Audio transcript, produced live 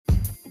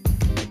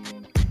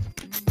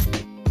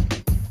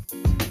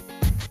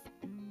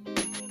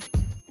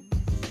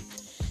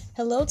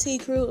Hello, Tea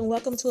Crew, and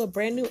welcome to a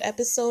brand new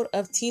episode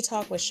of Tea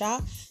Talk with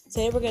Sha.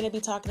 Today, we're going to be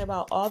talking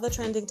about all the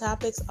trending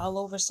topics all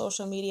over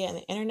social media and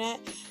the internet,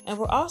 and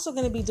we're also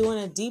going to be doing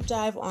a deep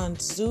dive on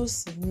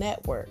Zeus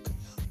Network.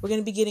 We're going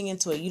to be getting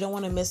into it. You don't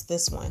want to miss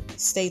this one.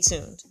 Stay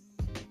tuned.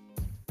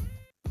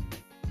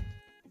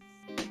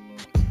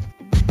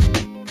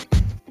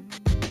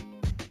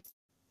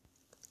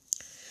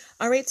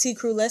 All right, Tea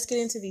Crew, let's get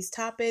into these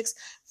topics.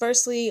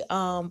 Firstly,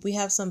 we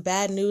have some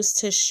bad news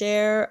to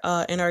share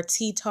in our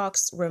Tea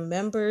Talks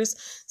Remembers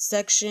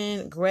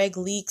section. Greg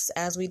Leaks,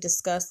 as we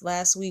discussed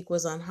last week,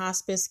 was on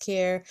hospice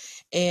care,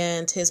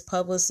 and his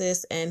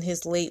publicist and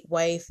his late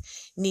wife,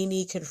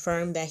 Nicki,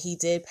 confirmed that he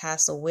did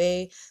pass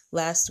away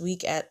last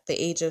week at the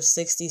age of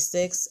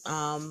 66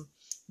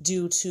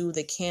 due to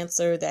the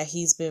cancer that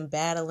he's been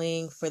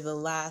battling for the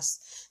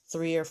last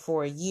 3 or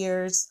 4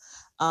 years.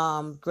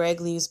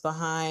 Greg leaves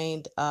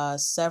behind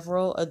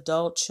several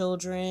adult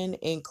children,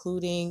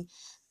 including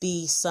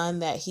the son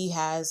that he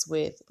has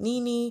with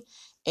Nicki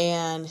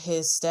and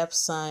his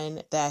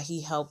stepson that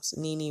he helped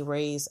Nicki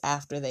raise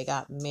after they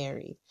got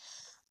married.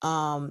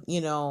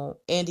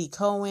 Andy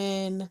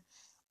Cohen,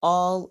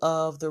 all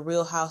of the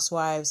Real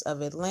Housewives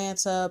of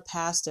Atlanta,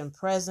 past and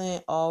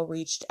present, all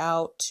reached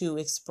out to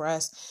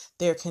express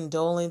their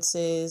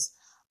condolences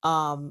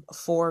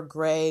for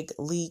Greg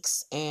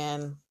Leaks,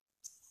 and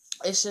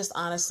it's just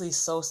honestly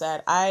so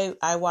sad.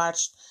 I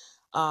watched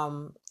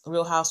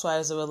Real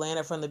Housewives of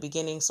Atlanta from the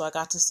beginning, so I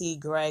got to see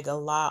Greg a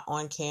lot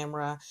on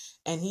camera,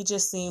 and he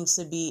just seems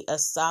to be a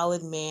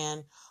solid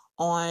man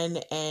on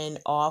and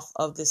off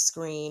of the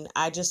screen.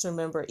 I just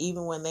remember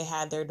even when they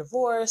had their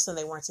divorce and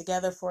they weren't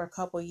together for a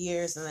couple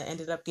years and they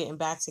ended up getting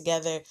back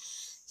together,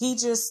 he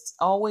just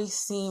always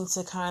seemed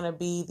to kind of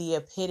be the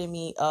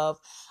epitome of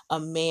a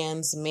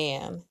man's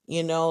man.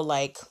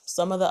 Like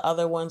some of the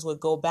other ones would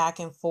go back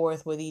and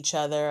forth with each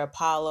other,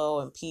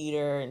 Apollo and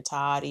Peter and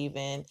Todd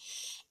even.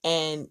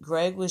 And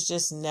Greg was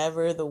just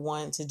never the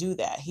one to do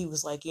that. He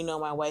was like,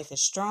 my wife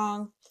is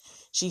strong.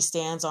 She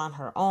stands on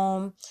her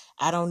own.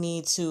 I don't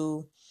need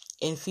to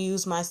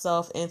infuse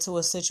myself into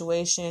a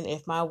situation.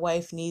 If my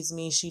wife needs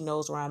me, she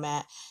knows where I'm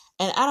at.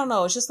 And I don't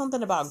know, it's just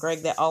something about Greg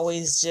that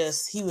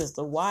he was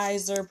the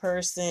wiser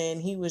person.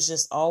 He was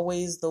just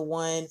always the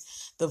one,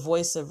 the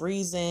voice of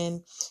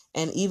reason.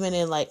 And even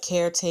in like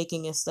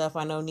caretaking and stuff,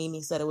 I know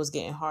Nicki said it was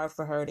getting hard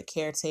for her to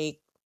caretake.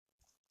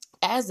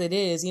 As it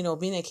is,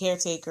 being a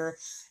caretaker,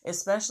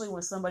 especially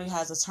when somebody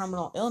has a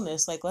terminal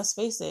illness, like, let's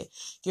face it,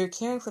 you're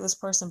caring for this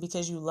person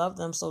because you love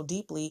them so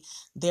deeply.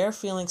 They're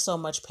feeling so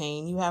much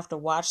pain. You have to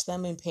watch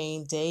them in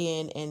pain day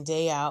in and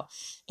day out,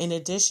 in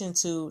addition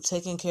to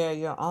taking care of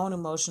your own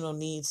emotional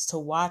needs, to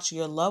watch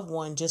your loved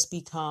one just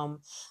become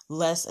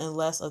less and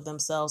less of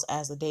themselves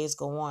as the days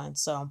go on.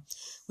 So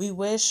we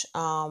wish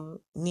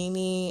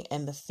Nicki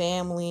and the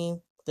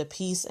family the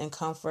peace and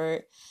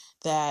comfort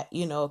that,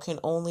 can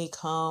only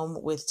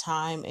come with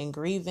time and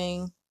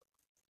grieving,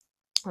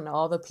 and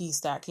all the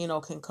peace that,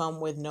 can come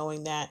with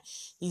knowing that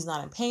he's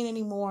not in pain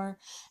anymore,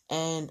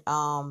 and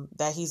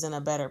that he's in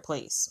a better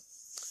place.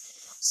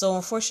 So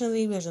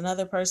unfortunately, there's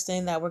another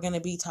person that we're going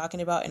to be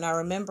talking about in our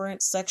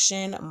remembrance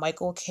section,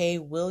 Michael K.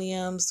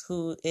 Williams,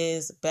 who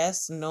is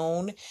best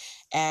known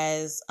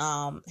as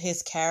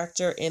his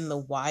character in The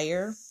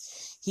Wire.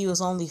 He was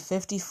only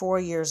 54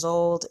 years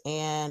old,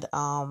 and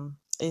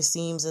it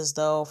seems as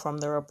though from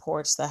the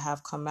reports that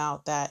have come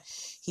out that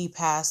he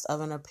passed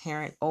of an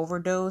apparent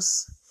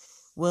overdose.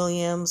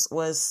 Williams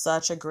was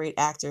such a great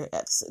actor.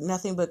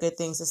 Nothing but good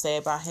things to say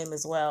about him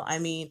as well. I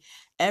mean,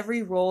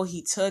 every role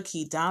he took,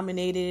 he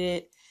dominated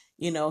it.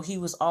 He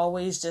was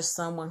always just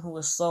someone who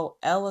was so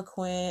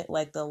eloquent.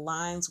 Like, the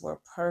lines were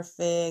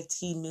perfect.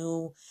 He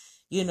knew,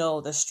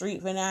 the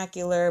street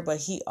vernacular, but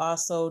he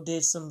also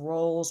did some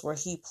roles where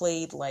he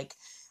played like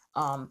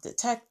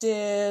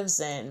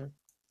detectives and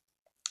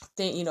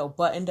more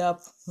buttoned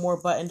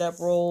up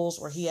roles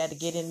where he had to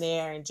get in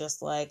there and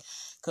just like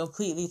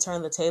completely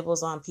turn the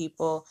tables on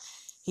people.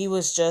 He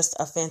was just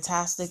a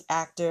fantastic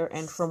actor,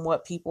 and from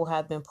what people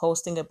have been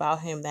posting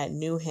about him that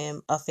knew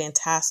him, a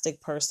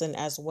fantastic person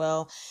as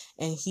well,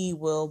 and he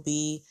will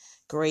be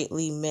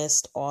greatly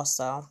missed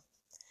also.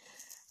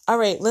 All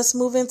right, let's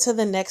move into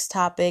the next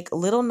topic.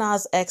 Lil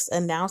Nas X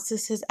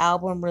announces his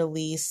album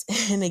release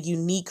in a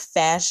unique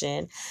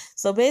fashion.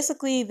 So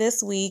basically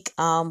this week,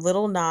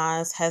 Lil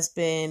Nas has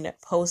been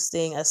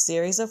posting a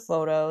series of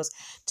photos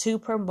to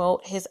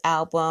promote his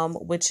album,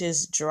 which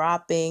is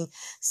dropping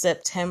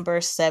September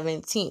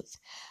 17th.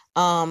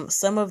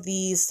 Some of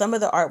the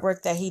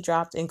artwork that he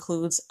dropped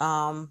includes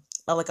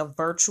like a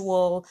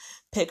virtual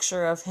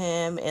picture of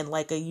him in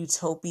like a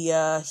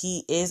utopia.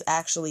 He is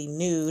actually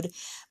nude,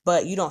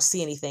 but you don't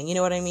see anything. You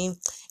know what I mean?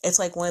 It's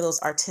like one of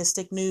those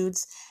artistic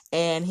nudes,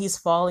 and he's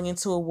falling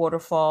into a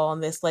waterfall in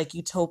this like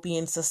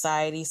utopian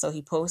society. So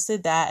he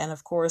posted that, and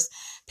of course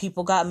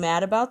people got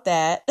mad about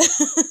that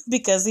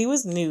because he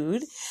was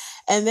nude.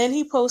 And then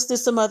he posted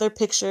some other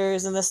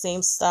pictures in the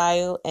same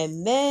style,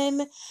 and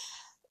then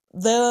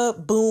the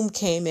boom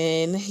came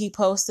in. He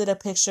posted a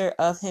picture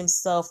of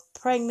himself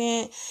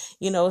pregnant,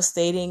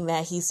 stating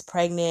that he's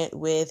pregnant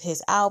with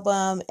his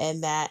album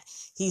and that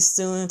he's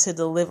soon to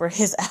deliver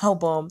his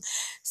album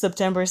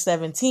September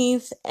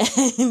 17th.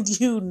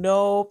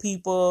 And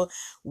people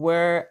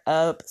were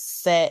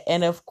upset.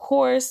 And of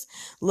course,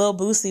 Lil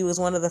Boosie was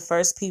one of the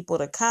first people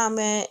to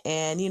comment.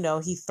 And,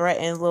 he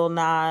threatened Lil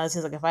Nas.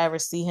 He's like, if I ever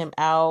see him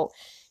out,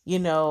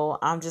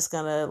 I'm just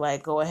gonna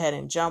go ahead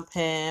and jump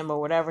him or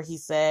whatever he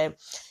said.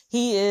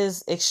 He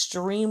is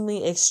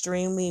extremely,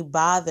 extremely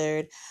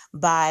bothered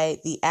by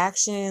the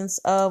actions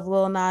of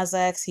Lil Nas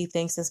X. He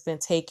thinks it's been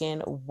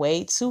taken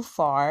way too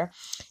far,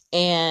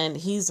 and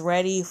he's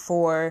ready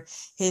for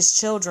his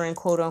children,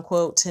 quote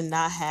unquote, to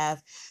not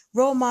have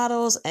role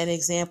models and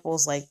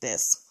examples like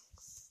this.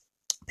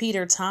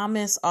 Peter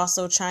Thomas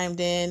also chimed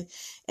in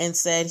and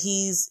said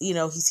he's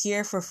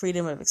here for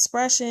freedom of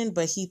expression,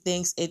 but he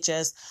thinks it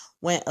just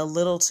went a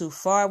little too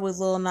far with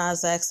Lil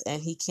Nas X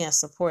and he can't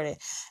support it.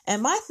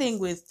 And my thing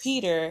with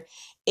Peter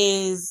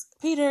is,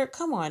 Peter,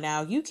 come on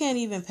now. You can't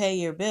even pay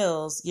your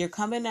bills. You're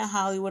coming at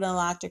Hollywood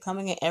Unlocked. You're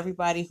coming at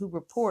everybody who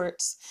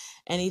reports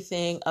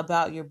anything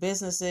about your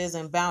businesses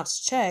and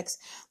bounce checks.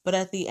 But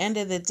at the end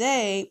of the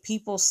day,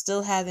 people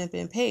still haven't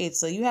been paid.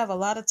 So you have a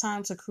lot of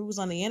time to cruise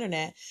on the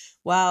internet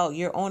while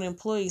your own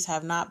employees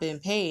have not been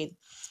paid.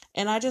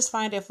 And I just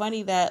find it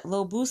funny that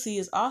Lil Boosie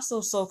is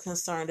also so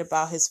concerned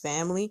about his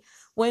family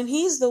when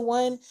he's the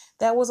one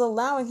that was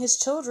allowing his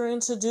children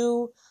to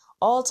do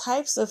all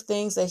types of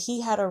things that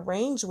he had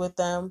arranged with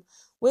them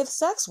with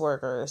sex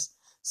workers.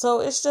 So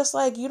it's just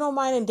like, you don't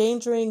mind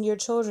endangering your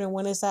children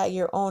when it's at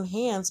your own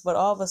hands, but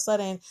all of a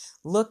sudden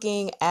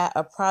looking at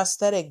a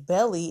prosthetic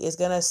belly is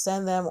going to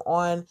send them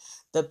on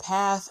the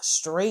path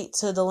straight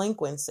to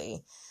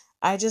delinquency.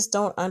 I just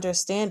don't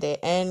understand it.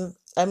 And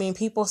I mean,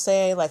 people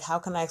say, how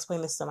can I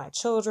explain this to my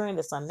children?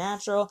 It's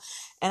unnatural.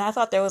 And I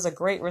thought there was a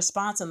great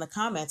response in the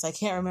comments. I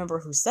can't remember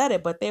who said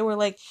it, but they were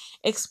like,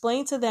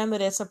 explain to them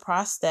that it's a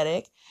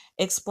prosthetic.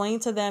 Explain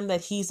to them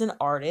that he's an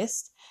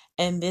artist.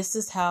 And this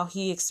is how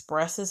he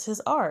expresses his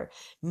art.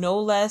 No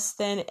less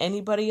than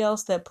anybody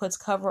else that puts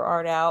cover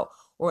art out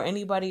or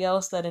anybody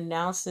else that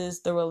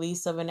announces the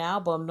release of an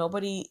album.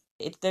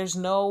 There's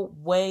no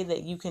way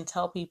that you can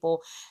tell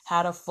people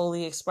how to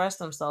fully express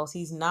themselves.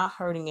 He's not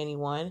hurting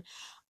anyone.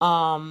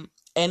 And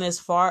as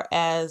far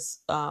as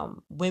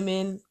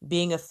women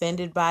being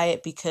offended by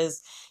it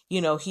because,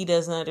 he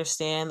doesn't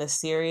understand the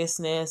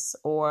seriousness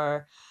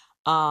or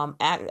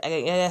I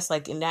guess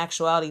in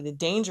actuality, the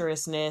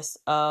dangerousness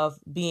of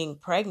being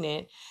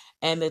pregnant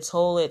and the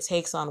toll it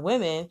takes on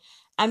women.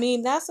 I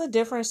mean, that's a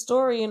different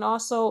story. And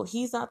also,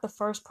 he's not the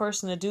first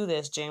person to do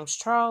this. James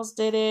Charles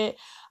did it.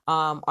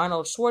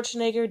 Arnold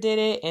Schwarzenegger did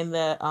it in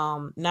the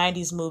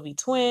 90s movie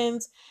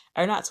Twins,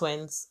 or not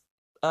Twins,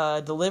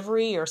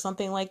 Delivery or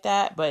something like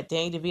that. But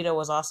Danny DeVito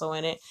was also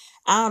in it.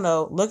 I don't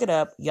know. Look it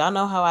up. Y'all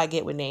know how I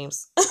get with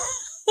names.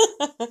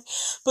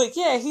 But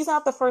yeah, he's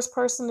not the first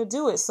person to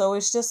do it. So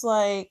it's just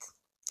like,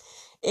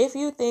 if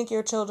you think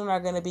your children are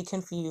going to be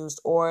confused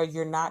or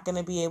you're not going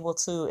to be able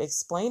to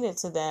explain it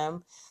to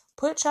them,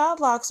 put child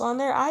locks on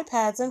their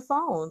iPads and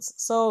phones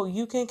so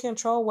you can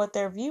control what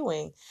they're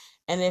viewing.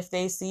 And if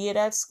they see it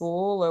at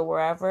school or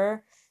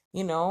wherever,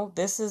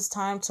 this is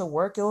time to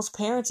work those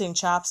parenting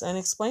chops and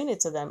explain it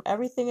to them.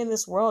 Everything in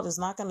this world is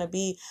not going to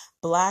be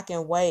black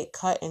and white,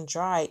 cut and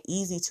dry,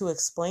 easy to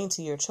explain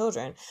to your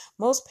children.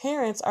 Most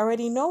parents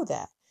already know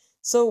that.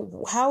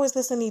 So how is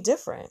this any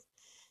different?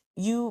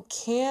 You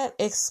can't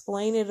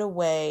explain it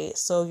away,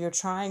 so you're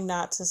trying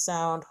not to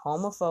sound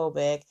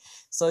homophobic.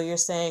 So you're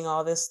saying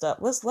all this stuff.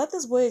 Let's let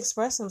this boy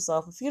express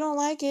himself. If you don't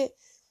like it,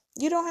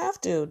 you don't have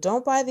to.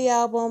 Don't buy the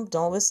album.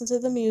 Don't listen to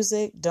the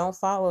music. Don't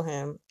follow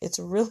him. It's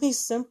really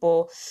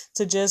simple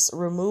to just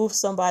remove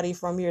somebody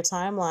from your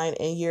timeline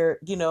and your,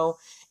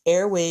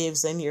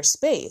 airwaves and your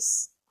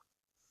space.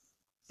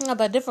 Not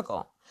that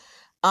difficult.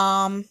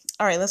 All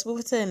right, let's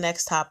move to the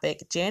next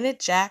topic. Janet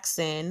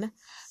Jackson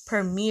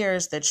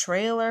premieres the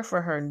trailer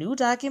for her new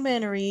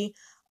documentary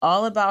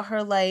all about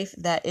her life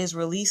that is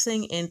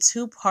releasing in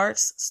 2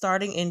 parts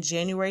starting in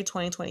January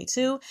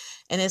 2022,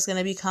 and it's going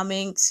to be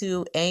coming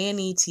to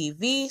A&E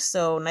TV,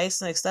 so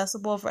nice and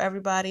accessible for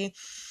everybody.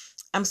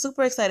 I'm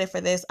super excited for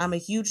this. I'm a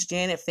huge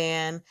Janet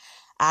fan.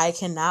 I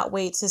cannot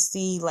wait to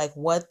see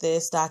what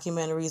this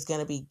documentary is going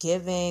to be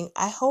giving.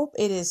 I hope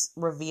it is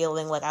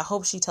revealing. I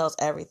hope she tells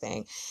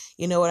everything.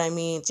 You know what I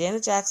mean?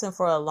 Janet Jackson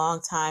for a long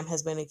time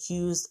has been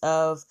accused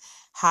of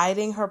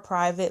hiding her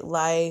private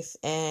life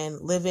and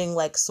living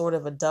sort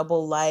of a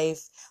double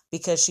life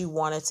because she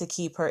wanted to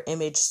keep her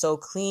image so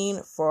clean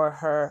for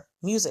her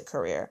music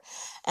career.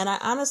 And I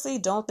honestly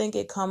don't think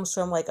it comes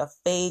from a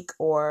fake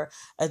or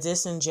a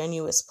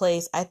disingenuous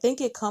place. I think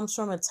it comes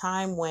from a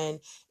time when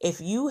if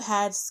you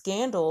had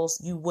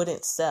scandals, you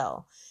wouldn't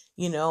sell.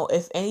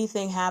 If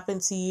anything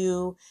happened to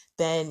you,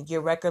 then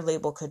your record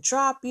label could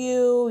drop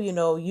you.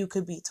 You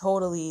could be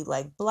totally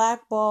like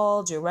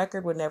blackballed. Your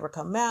record would never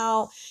come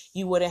out.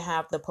 You wouldn't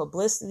have the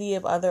publicity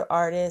of other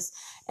artists.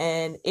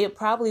 And it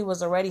probably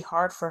was already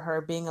hard for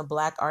her being a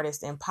Black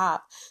artist in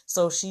pop.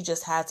 So she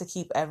just had to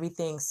keep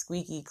everything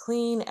squeaky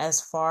clean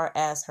as far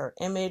as her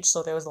image.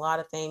 So there was a lot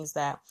of things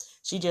that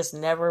she just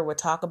never would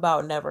talk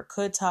about, never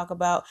could talk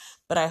about.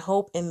 But I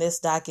hope in this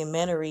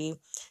documentary,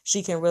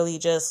 she can really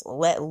just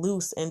let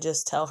loose and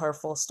just tell her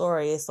full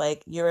story. It's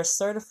like, you're a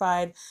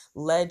certified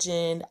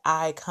legend,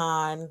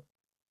 icon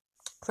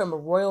from a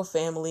royal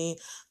family,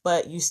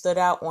 but you stood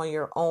out on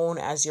your own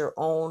as your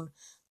own,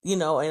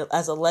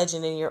 as a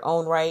legend in your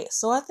own right.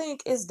 So I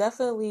think it's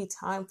definitely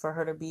time for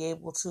her to be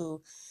able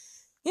to,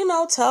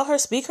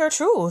 speak her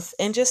truth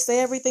and just say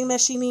everything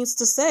that she needs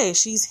to say.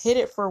 She's hid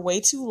it for way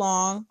too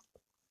long.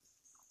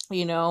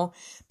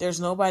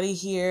 There's nobody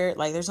here,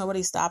 like there's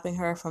nobody stopping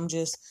her from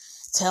just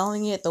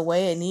telling it the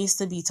way it needs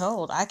to be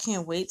told. I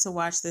can't wait to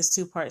watch this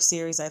 2-part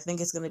series. I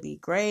think it's going to be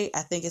great.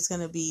 I think it's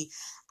going to be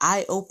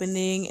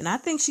eye-opening, and I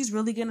think she's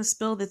really going to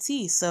spill the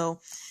tea. So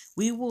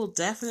we will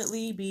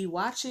definitely be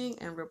watching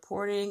and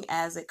reporting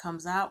as it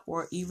comes out,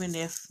 or even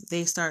if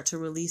they start to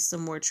release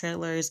some more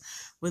trailers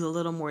with a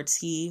little more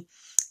tea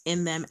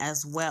in them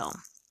as well.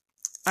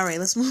 All right,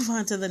 let's move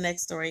on to the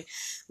next story.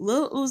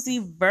 Lil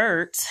Uzi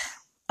Vert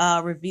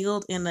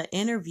revealed in the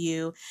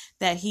interview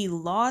that he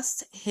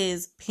lost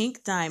his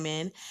pink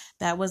diamond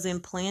that was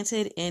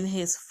implanted in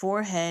his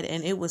forehead,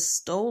 and it was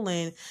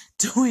stolen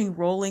doing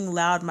Rolling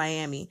Loud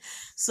Miami.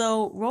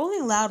 So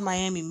Rolling Loud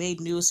Miami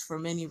made news for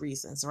many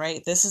reasons,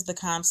 right? This is the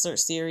concert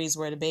series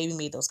where DaBaby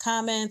made those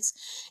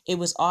comments. It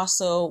was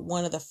also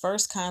one of the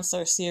first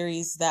concert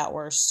series that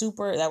was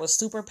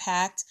super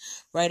packed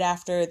right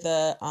after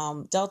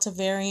the Delta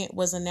variant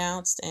was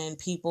announced and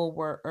people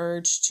were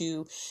urged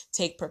to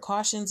take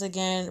precautions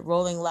again.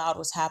 Rolling Loud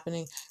was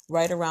happening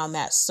right around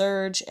that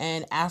surge,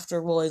 and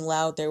after Rolling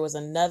Loud there was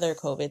another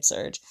COVID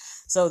surge.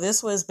 So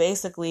this was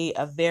basically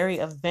a very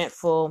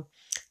eventful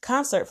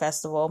concert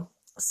festival.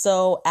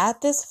 So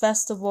at this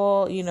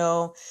festival,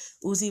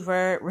 Uzi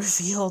Vert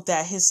revealed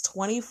that his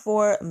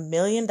 $24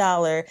 million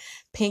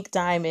pink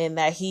diamond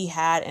that he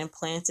had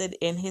implanted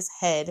in his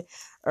head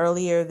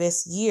earlier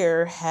this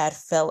year had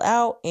fell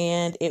out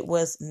and it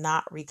was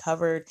not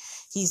recovered.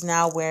 He's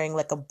now wearing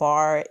like a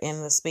bar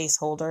in the space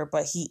holder,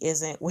 but he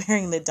isn't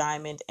wearing the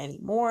diamond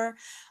anymore.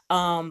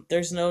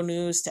 There's no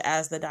news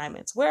as the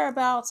diamond's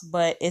whereabouts,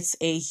 but it's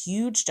a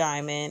huge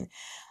diamond.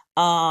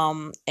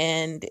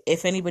 And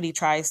if anybody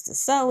tries to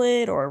sell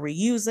it or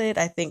reuse it,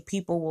 I think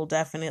people will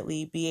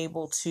definitely be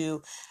able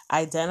to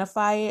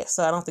identify it.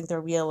 So I don't think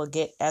they'll be able to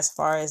get as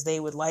far as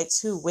they would like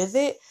to with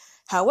it.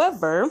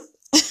 However,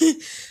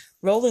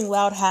 Rolling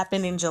Loud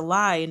happened in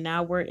July and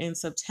now we're in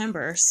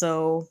September.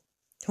 So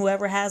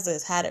whoever has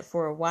this had it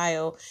for a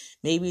while,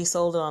 maybe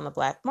sold it on the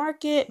black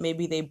market.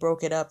 Maybe they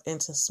broke it up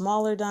into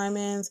smaller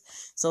diamonds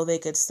so they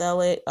could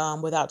sell it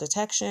without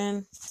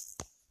detection.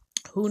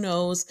 Who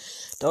knows?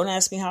 Don't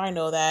ask me how I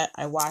know that.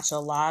 I watch a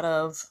lot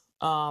of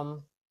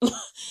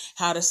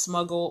how to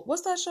smuggle.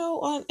 What's that show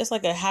on? It's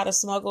like a how to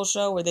smuggle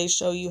show where they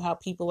show you how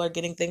people are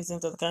getting things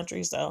into the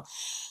country. So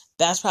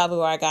that's probably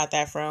where I got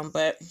that from.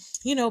 But,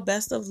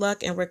 best of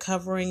luck in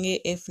recovering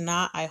it. If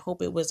not, I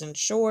hope it was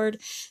insured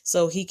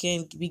so he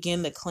can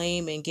begin the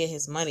claim and get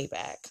his money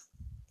back.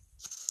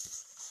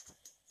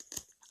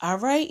 All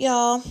right,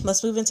 y'all.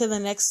 Let's move into the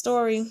next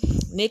story.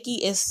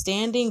 Nicki is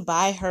standing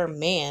by her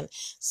man.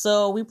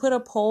 So we put a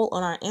poll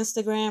on our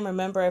Instagram.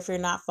 Remember, if you're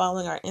not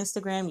following our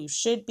Instagram, you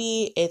should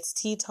be. It's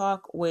Tea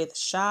Talk with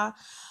Sha.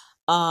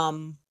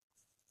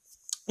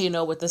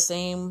 With the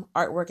same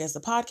artwork as the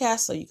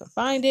podcast, so you can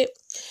find it.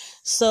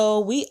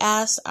 So we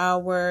asked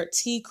our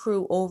Tea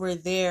crew over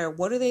there,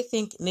 what do they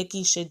think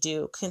Nicki should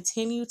do?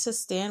 Continue to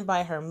stand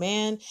by her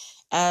man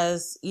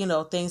as,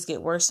 things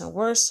get worse and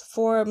worse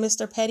for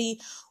Mr.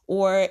 Petty,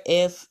 or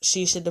if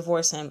she should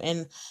divorce him.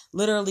 And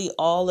literally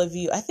all of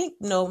you,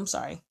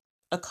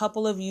 a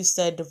couple of you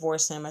said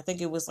divorce him. I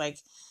think it was like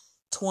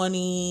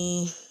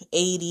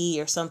 20-80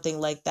 or something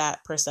like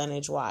that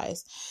percentage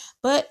wise.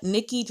 But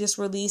Nicki just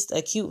released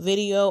a cute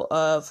video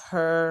of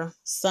her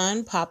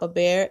son, Papa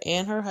Bear,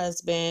 and her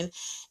husband.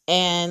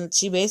 And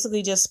she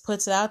basically just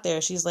puts it out there.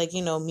 She's like,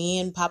 me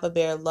and Papa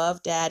Bear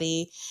love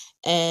daddy.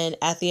 And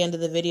at the end of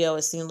the video,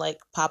 it seemed like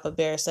Papa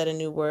Bear said a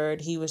new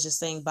word. He was just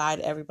saying bye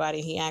to everybody.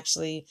 He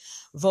actually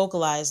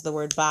vocalized the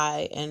word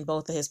bye. And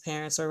both of his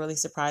parents were really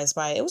surprised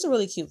by it. It was a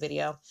really cute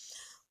video.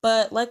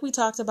 But like we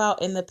talked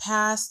about in the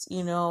past,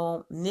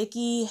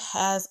 Nicki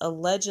has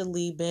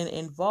allegedly been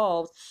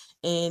involved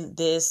in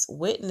this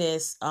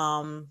witness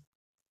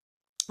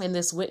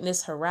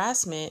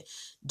harassment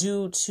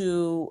due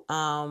to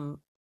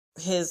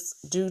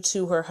due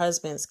to her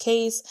husband's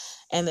case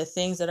and the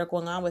things that are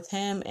going on with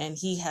him, and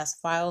he has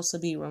files to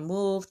be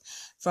removed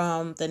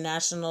from the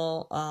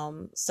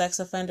National Sex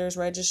Offenders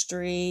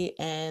Registry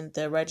and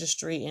the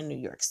registry in New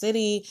York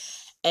City.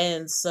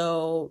 And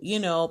so,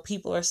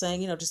 people are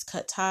saying, just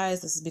cut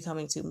ties. This is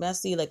becoming too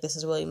messy. Like, this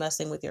is really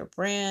messing with your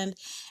brand.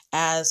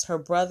 As her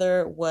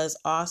brother was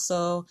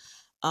also,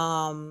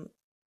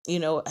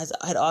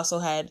 had also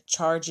had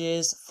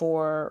charges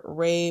for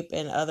rape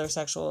and other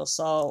sexual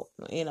assault,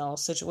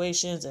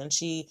 situations, and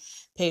she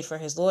paid for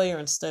his lawyer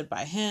and stood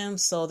by him.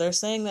 So they're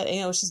saying that,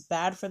 it's just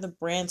bad for the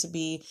brand to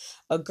be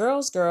a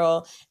girl's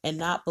girl and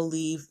not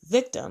believe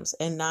victims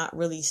and not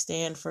really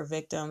stand for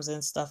victims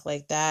and stuff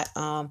like that.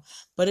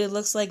 But it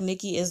looks like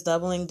Nicki is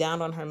doubling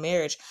down on her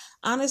marriage.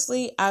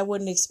 Honestly, I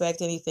wouldn't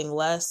expect anything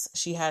less.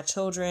 She had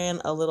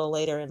children a little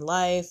later in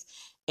life.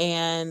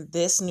 And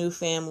this new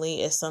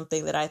family is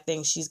something that I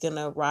think she's going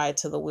to ride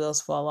till the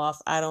wheels fall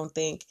off. I don't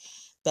think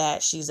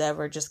that she's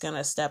ever just going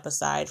to step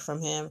aside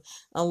from him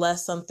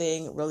unless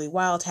something really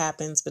wild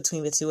happens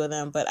between the two of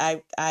them. But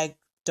I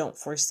don't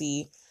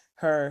foresee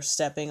her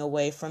stepping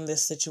away from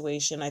this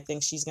situation. I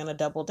think she's going to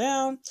double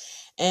down,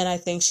 and I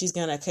think she's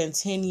going to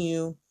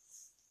continue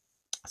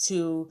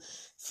to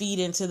feed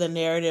into the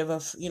narrative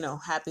of,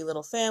 happy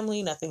little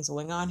family, nothing's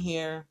going on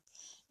here,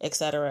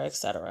 etc.,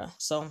 etc.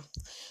 So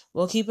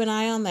we'll keep an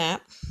eye on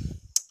that.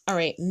 All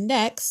right,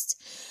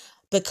 next,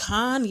 the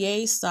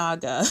Kanye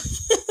saga.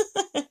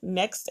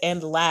 Next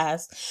and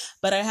last.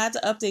 But I had to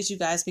update you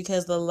guys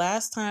because the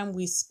last time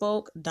we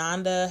spoke,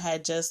 Donda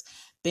had just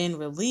been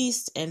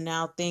released and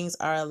now things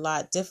are a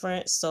lot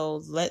different.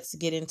 So let's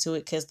get into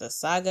it because the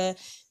saga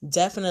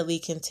definitely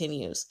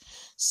continues.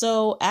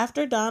 So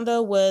after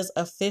Donda was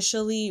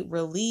officially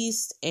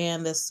released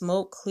and the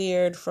smoke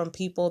cleared from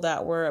people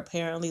that were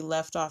apparently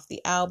left off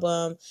the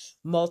album,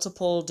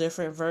 multiple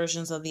different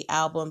versions of the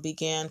album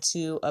began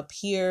to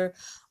appear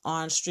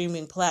on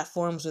streaming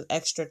platforms with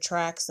extra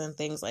tracks and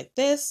things like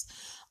this.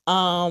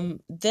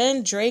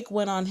 Then Drake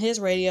went on his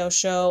radio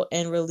show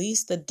and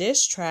released the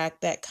diss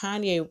track that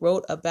Kanye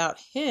wrote about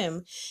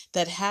him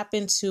that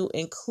happened to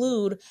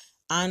include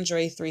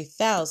Andre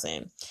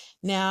 3000.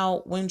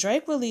 Now, when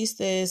Drake released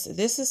this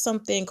is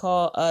something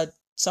called a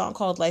song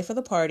called Life of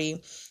the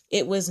Party.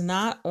 It was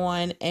not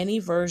on any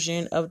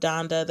version of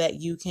Donda that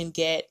you can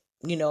get,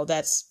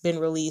 that's been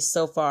released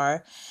so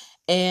far.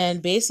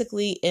 And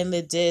basically in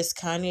the diss,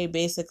 Kanye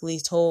basically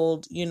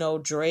told,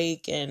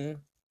 Drake and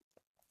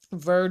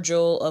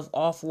Virgil of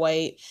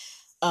Off-White,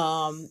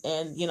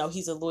 and,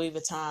 he's a Louis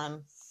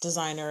Vuitton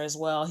designer as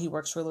well. He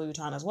works for Louis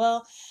Vuitton as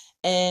well.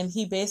 And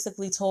he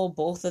basically told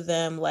both of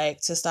them, like,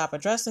 to stop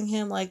addressing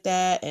him like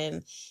that.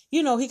 And,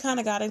 he kind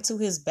of got into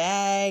his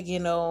bag.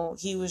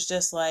 He was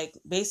just, like,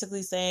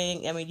 basically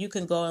saying, I mean, you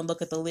can go and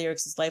look at the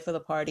lyrics. It's Life of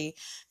the Party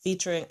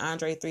featuring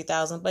Andre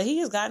 3000. But he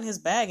has gotten his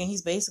bag, and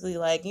he's basically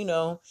like,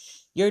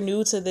 you're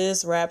new to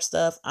this rap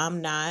stuff.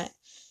 I'm not.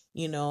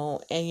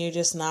 And you're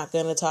just not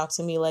going to talk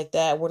to me like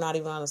that. We're not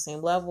even on the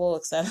same level,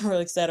 etc.,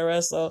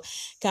 etc. So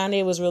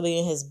Kanye was really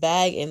in his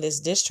bag in this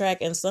diss track.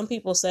 And some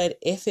people said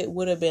if it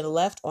would have been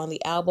left on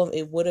the album,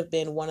 it would have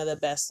been one of the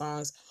best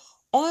songs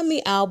on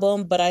the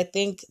album. But I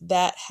think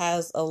that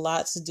has a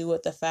lot to do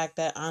with the fact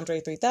that Andre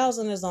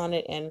 3000 is on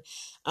it. And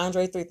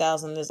Andre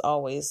 3000 is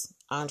always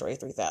Andre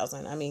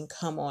 3000. I mean,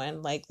 come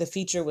on. Like, the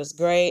feature was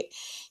great.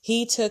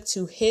 He took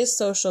to his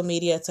social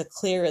media to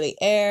clear the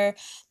air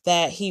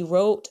that he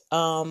wrote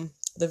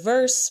the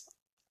verse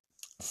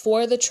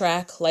for the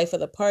track Life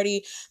of the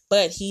Party,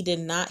 but he did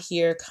not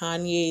hear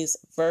Kanye's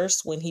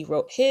verse when he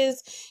wrote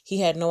his. He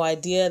had no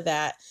idea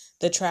that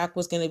the track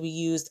was going to be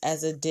used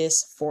as a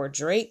diss for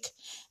Drake.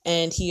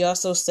 And he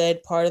also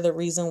said part of the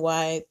reason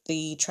why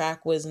the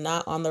track was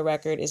not on the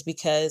record is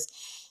because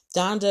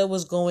Donda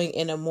was going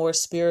in a more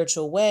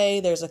spiritual way.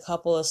 There's a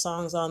couple of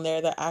songs on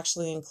there that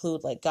actually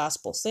include like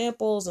gospel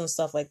samples and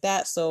stuff like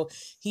that. So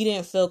he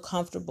didn't feel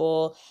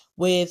comfortable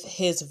with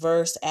his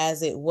verse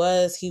as it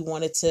was. He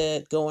wanted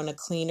to go in a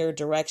cleaner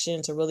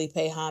direction to really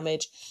pay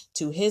homage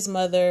to his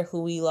mother,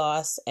 who he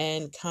lost,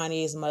 and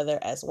Kanye's mother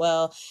as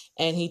well.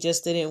 And he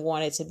just didn't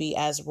want it to be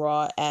as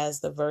raw as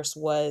the verse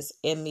was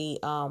in the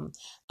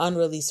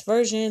unreleased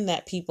version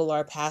that people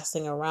are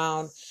passing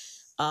around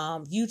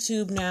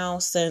YouTube now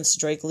since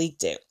Drake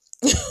leaked it.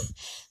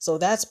 So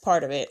that's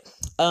part of it.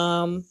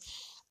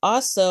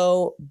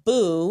 Also,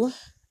 Boo,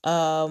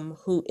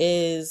 who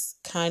is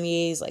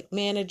Kanye's like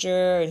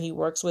manager, and he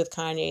works with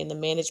Kanye in the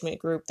management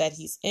group that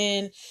he's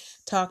in,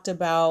 talked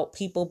about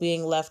people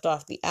being left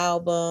off the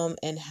album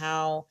and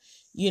how,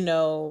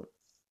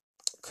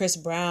 Chris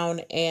Brown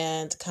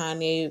and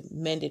Kanye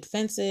mended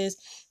fences.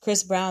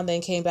 Chris Brown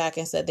then came back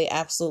and said they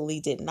absolutely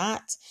did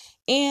not.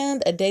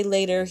 And a day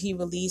later, he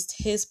released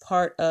his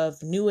part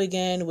of New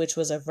Again, which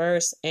was a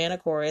verse and a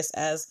chorus,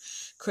 as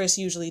Chris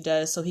usually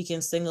does, so he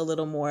can sing a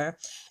little more.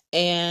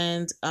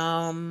 And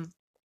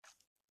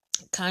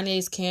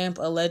Kanye's camp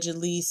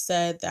allegedly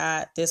said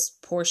that this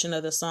portion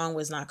of the song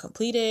was not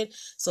completed,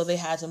 so they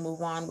had to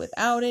move on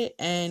without it.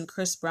 And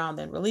Chris Brown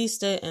then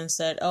released it and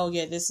said, oh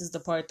yeah, this is the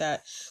part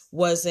that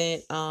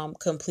wasn't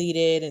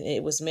completed, and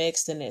it was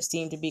mixed and it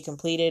seemed to be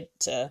completed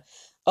to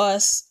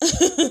us,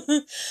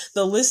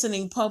 the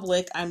listening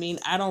public. I mean,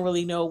 I don't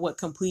really know what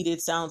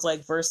completed sounds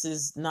like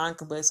versus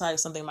non-complete. It's like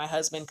something my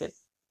husband could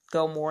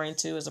go more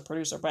into as a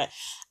producer, but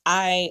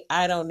I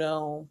don't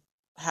know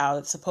how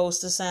it's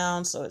supposed to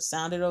sound, so it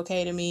sounded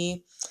okay to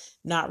me.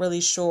 Not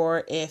really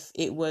sure if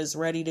it was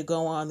ready to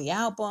go on the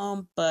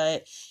album,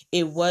 but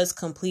it was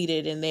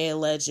completed, and they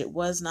allege it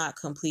was not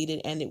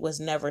completed and it was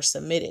never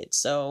submitted.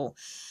 So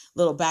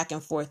little back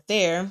and forth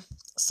there.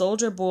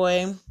 Soulja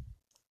Boy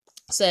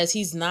says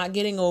he's not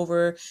getting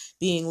over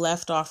being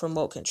left off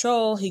remote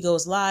control. He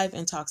goes live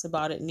and talks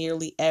about it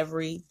nearly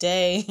every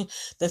day.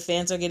 The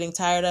fans are getting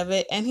tired of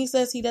it, and he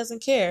says he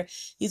doesn't care.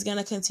 He's going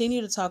to continue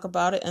to talk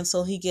about it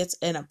until he gets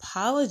an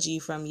apology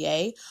from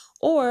Ye,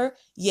 or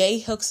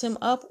Ye hooks him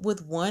up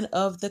with one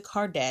of the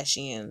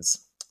Kardashians,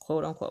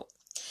 quote unquote.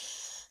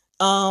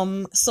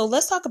 So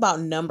let's talk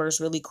about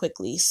numbers really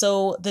quickly.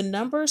 So the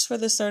numbers for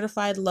the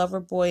Certified Lover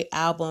Boy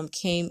album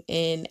came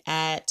in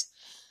at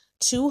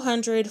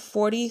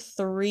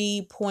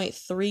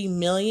 243.3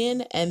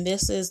 million, and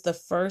this is the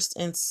first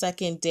and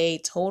second day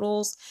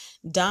totals.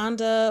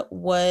 Donda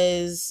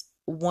was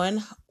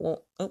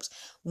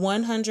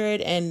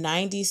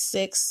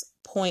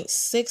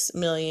 196.6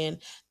 million.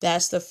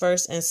 That's the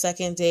first and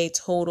second day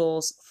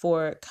totals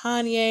for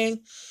Kanye.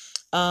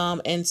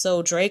 And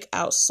so Drake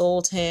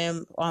outsold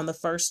him on the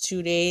first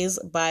 2 days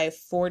by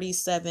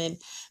 47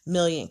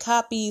 million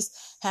copies.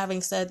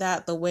 Having said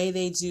that, the way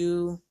they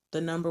do the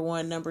number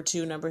 1, number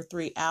 2, number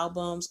 3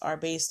 albums are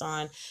based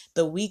on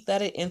the week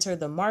that it entered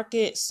the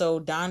market. So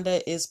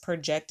Donda is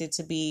projected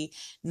to be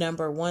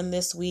number 1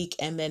 this week,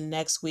 and then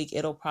next week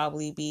it'll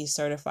probably be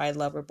Certified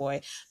Lover Boy.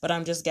 But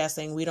I'm just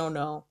guessing. We don't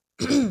know.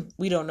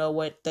 We don't know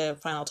what the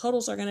final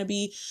totals are going to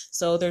be,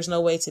 so there's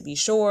no way to be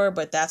sure,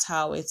 but that's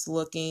how it's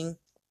looking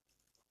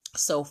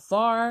so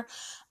far.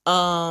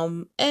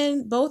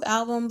 And both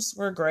albums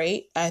were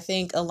great. I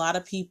think a lot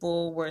of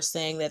people were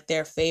saying that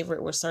their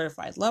favorite was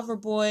Certified Lover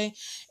Boy.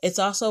 It's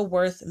also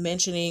worth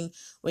mentioning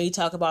when you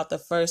talk about the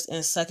first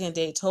and second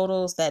day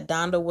totals that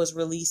Donda was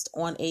released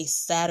on a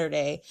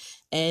Saturday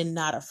and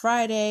not a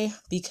Friday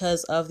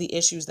because of the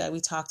issues that we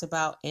talked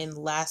about in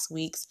last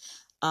week's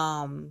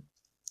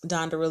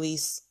Donda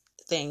release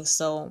thing.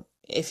 So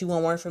if you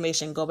want more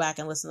information, go back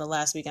and listen to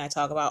last week and I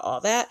talk about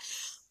all that.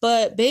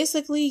 But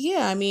basically,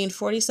 yeah, I mean,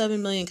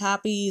 47 million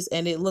copies,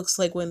 and it looks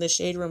like when the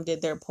Shade Room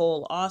did their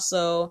poll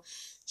also,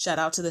 shout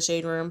out to the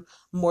Shade Room,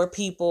 more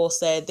people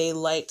said they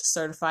liked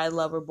Certified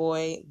Lover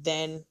Boy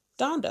than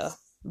Donda.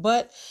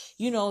 But,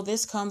 you know,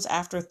 this comes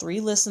after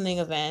 3 listening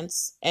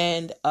events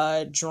and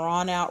a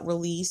drawn out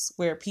release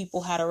where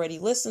people had already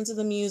listened to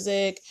the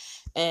music,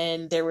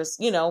 and there was,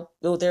 you know,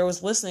 there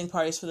was listening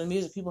parties for the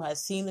music. People had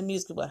seen the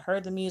music, people had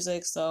heard the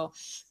music. So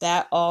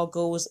that all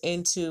goes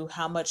into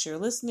how much you're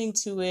listening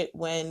to it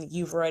when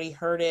you've already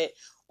heard it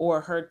or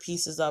heard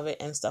pieces of it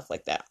and stuff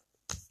like that.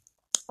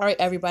 All right,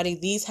 everybody,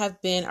 these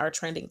have been our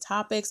trending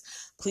topics.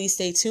 Please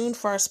stay tuned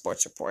for our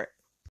sports report.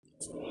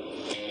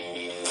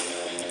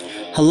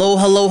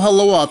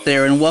 Hello out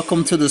there, and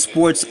welcome to the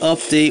Sports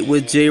Update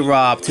with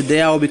J-Rob.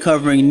 Today I will be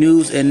covering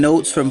news and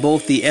notes from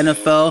both the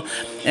NFL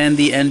and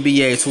the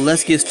NBA. So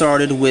let's get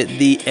started with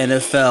the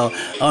NFL.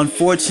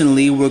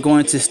 Unfortunately, we're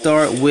going to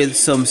start with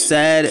some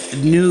sad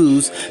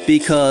news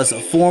because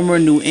former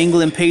New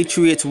England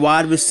Patriots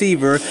wide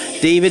receiver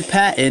David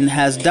Patton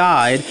has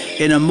died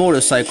in a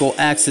motorcycle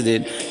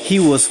accident. He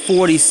was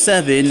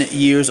 47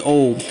 years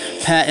old.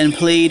 Patton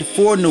played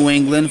for New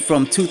England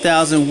from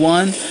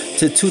 2001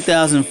 to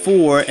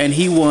 2004, and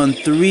he won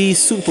 3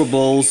 Super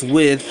Bowls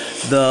with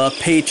the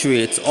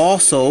Patriots.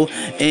 Also,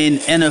 in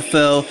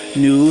NFL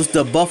news,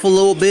 the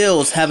Buffalo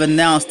Bills have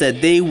announced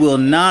that they will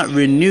not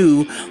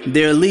renew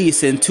their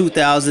lease in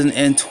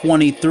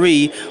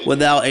 2023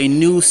 without a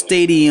new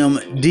stadium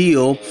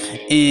deal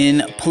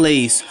in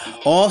place.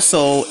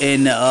 Also,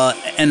 in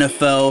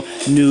NFL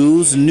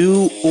news,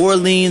 New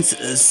Orleans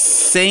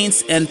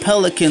Saints and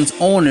Pelicans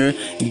owner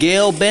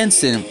Gail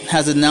Benson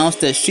has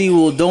announced that she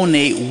will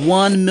donate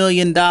 $1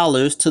 million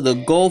to the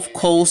Gulf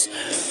Coast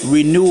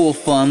Renewal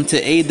Fund to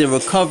aid the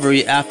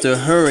recovery after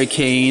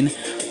Hurricane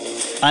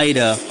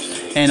Ida.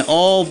 And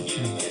all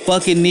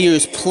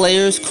Buccaneers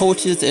players,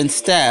 coaches, and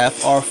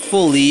staff are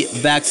fully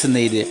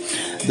vaccinated.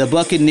 The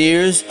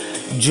Buccaneers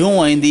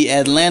joined the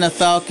Atlanta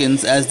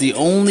Falcons as the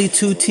only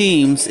 2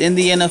 teams in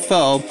the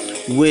NFL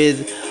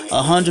with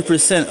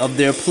 100% of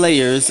their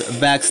players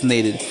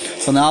vaccinated.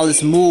 So now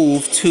let's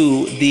move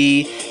to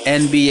the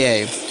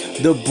NBA.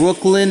 The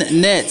Brooklyn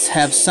Nets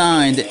have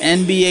signed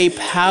NBA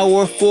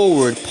power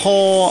forward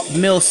Paul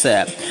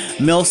Millsap.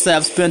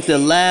 Millsap spent the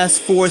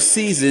last 4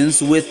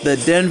 seasons with the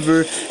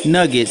Denver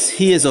Nuggets.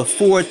 He is a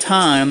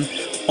 4-time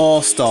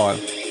All-Star.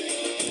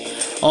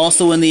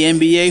 Also in the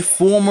NBA,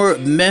 former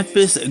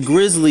Memphis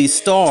Grizzlies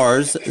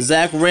stars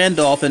Zach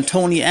Randolph and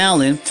Tony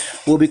Allen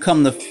will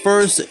become the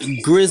first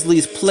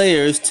Grizzlies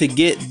players to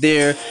get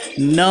their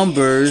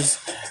numbers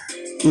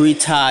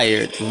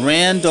retired.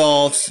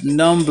 Randolph's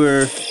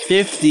number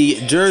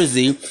 50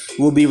 jersey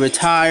will be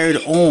retired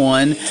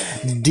on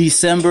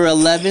December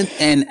 11th,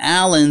 and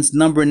Allen's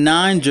number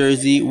 9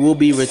 jersey will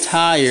be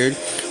retired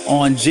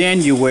on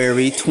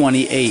January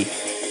 28th.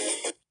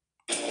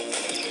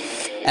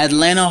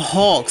 Atlanta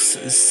Hawks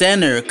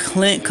center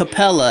Clint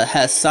Capella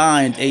has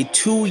signed a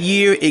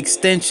 2-year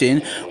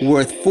extension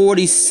worth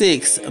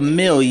 $46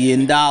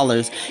 million.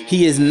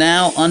 He is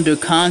now under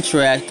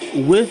contract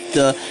with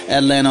the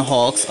Atlanta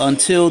Hawks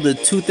until the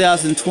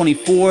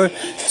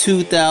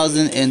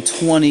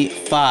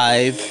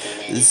 2024-2025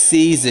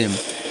 season.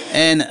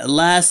 And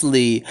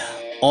lastly,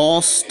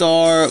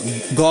 all-star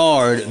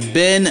guard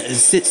Ben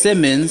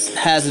Simmons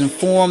has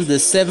informed the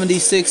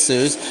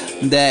 76ers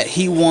that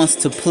he wants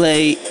to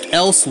play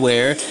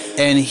elsewhere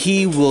and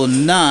he will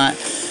not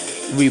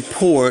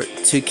report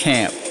to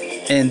camp.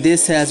 And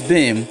this has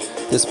been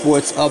the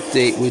Sports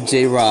Update with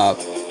J. Rob.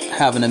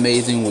 Have an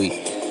amazing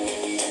week.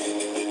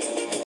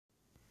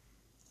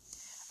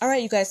 All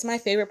right, you guys, my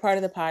favorite part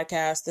of the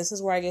podcast. This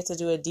is where I get to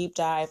do a deep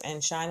dive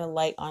and shine a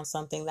light on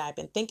something that I've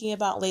been thinking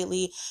about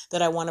lately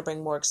that I want to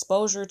bring more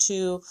exposure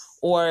to,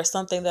 or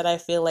something that I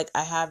feel like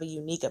I have a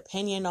unique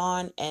opinion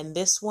on. And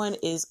this one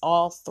is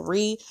all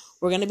three.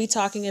 We're going to be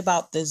talking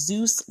about the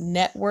Zeus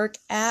Network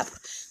app,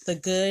 the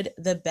good,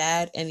 the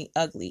bad, and the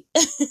ugly.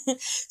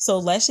 So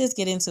let's just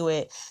get into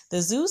it.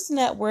 The Zeus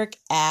Network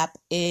app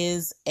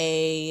is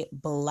a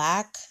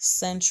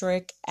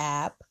Black-centric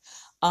app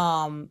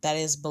that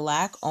is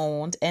Black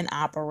owned and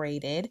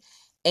operated,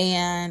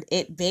 and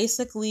it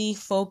basically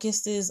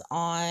focuses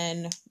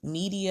on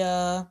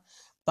media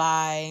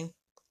by,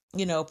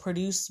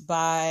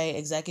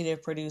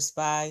 executive produced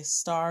by,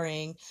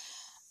 starring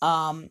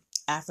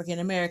African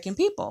American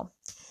people.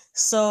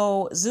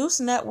 So Zeus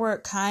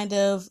Network kind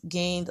of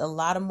gained a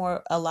lot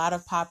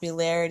of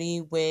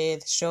popularity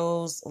with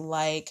shows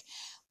like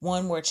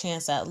One More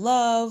Chance at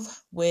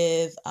Love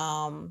with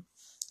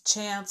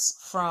Chance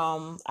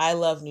from I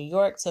Love New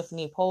York,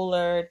 Tiffany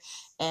Pollard,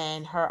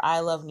 and her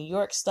I Love New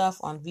York stuff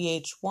on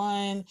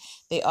VH1.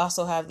 They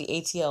also have the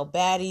ATL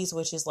Baddies,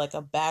 which is like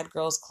a Bad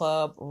Girls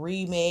Club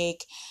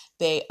remake.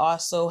 They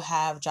also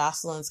have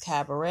Jocelyn's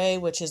Cabaret,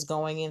 which is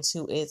going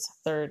into its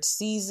 3rd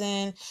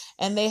season.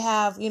 And they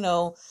have,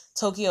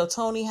 Tokyo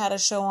Tony had a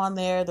show on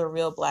there. The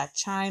Real Black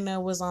China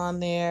was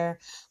on there.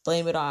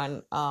 Blame It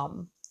on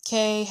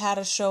Kay had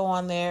a show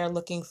on there,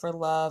 Looking for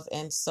Love,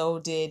 and so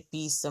did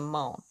B.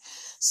 Simone.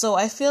 So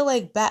I feel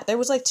like there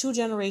was like 2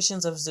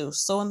 generations of Zeus.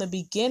 So in the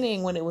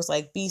beginning, when it was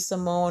like B.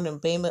 Simone and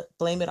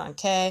Blame It on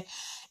Kay,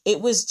 it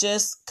was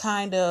just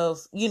kind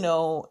of,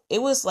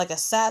 it was like a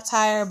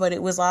satire, but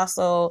it was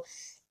also,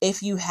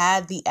 if you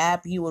had the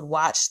app, you would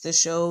watch the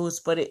shows,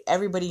 but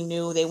everybody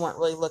knew they weren't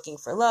really looking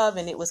for love,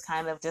 and it was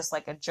kind of just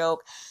like a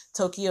joke.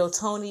 Tokyo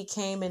Tony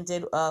came and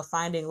did a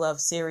Finding Love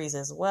series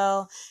as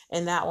well,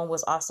 and that one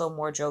was also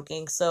more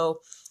joking. So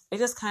it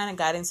just kind of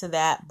got into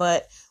that.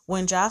 But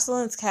when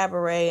Jocelyn's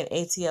Cabaret and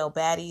ATL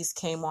Baddies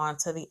came on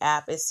to the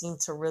app, it seemed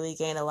to really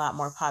gain a lot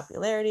more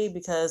popularity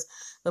because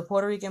the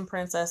Puerto Rican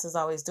princess is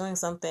always doing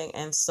something,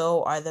 and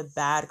so are the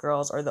bad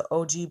girls, or the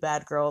OG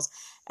bad girls,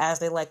 as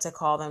they like to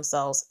call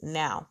themselves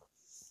now.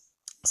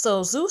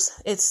 So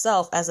Zeus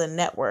itself as a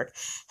network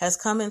has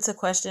come into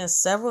question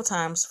several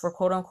times for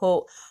quote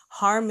unquote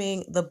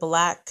harming the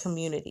Black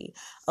community.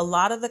 A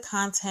lot of the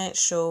content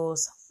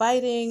shows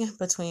fighting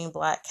between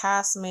Black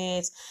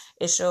castmates.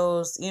 It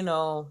shows,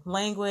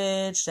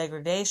 language,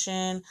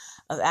 degradation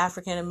of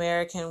African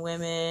American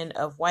women,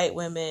 of white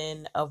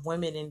women, of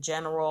women in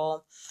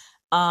general.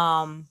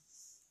 And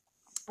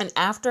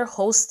after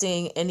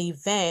hosting an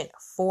event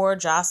for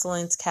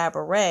Jocelyn's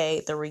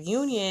Cabaret, the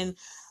reunion,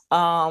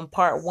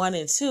 part 1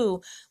 and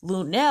 2,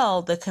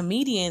 Lunel, the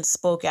comedian,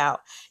 spoke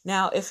out.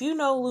 Now, if you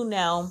know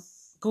Lunel,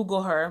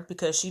 Google her,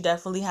 because she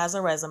definitely has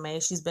a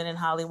resume. She's been in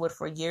Hollywood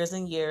for years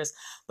and years.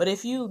 But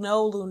if you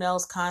know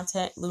Lunel's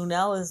content,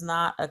 Lunel is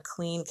not a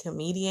clean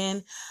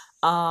comedian.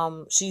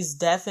 She's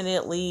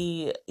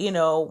definitely,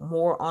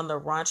 more on the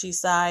raunchy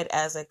side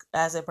as it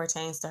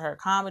pertains to her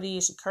comedy.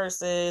 She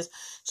curses,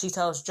 she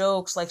tells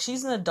jokes. Like,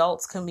 she's an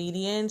adult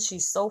comedian.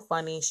 She's so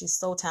funny. She's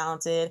so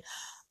talented.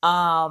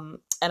 And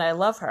I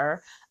love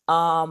her.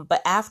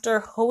 But after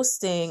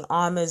hosting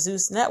on the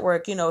Zeus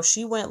Network,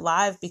 she went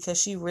live because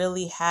she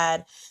really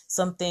had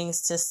some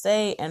things to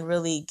say and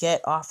really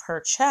get off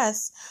her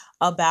chest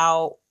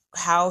about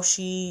how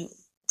she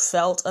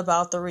felt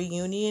about the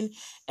reunion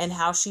and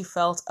how she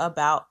felt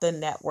about the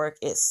network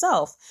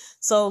itself.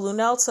 So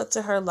Lunel took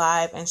to her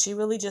live and she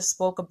really just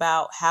spoke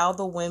about how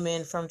the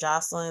women from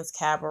Jocelyn's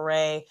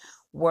Cabaret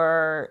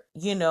were,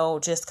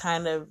 just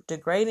kind of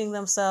degrading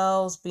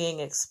themselves, being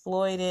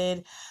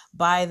exploited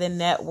by the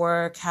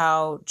network,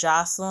 how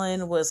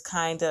Jocelyn was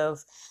kind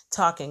of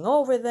talking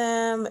over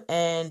them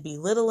and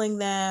belittling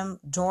them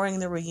during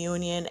the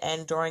reunion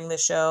and during the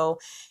show.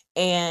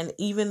 And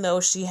even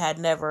though she had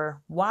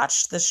never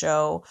watched the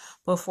show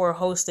before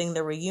hosting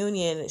the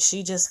reunion,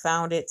 she just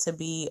found it to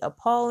be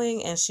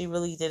appalling, and she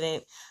really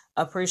didn't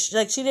appreciate,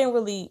 like, she didn't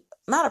really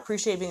not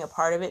appreciate being a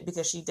part of it,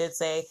 because she did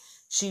say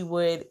she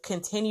would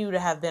continue to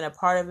have been a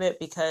part of it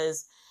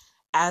because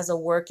as a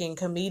working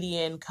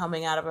comedian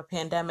coming out of a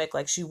pandemic,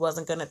 like, she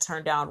wasn't going to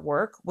turn down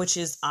work, which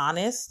is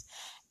honest.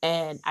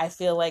 And I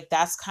feel like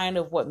that's kind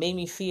of what made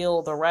me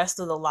feel the rest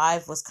of the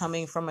live was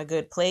coming from a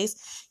good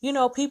place. You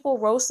know, people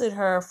roasted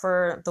her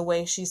for the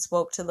way she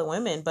spoke to the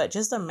women, but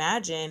just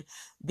imagine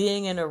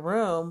being in a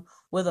room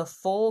with a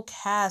full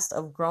cast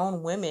of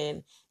grown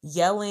women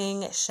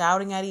yelling,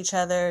 shouting at each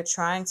other,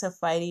 trying to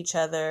fight each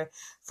other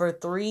for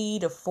 3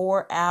 to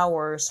 4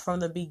 hours from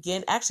the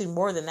begin, actually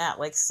more than that,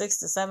 like 6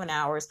 to 7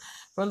 hours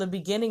from the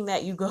beginning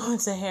that you go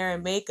into hair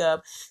and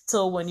makeup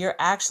till when you're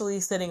actually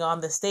sitting on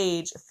the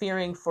stage,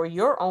 fearing for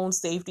your own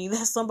safety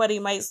that somebody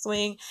might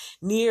swing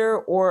near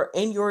or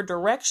in your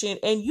direction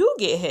and you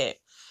get hit.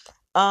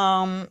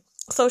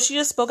 So she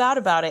just spoke out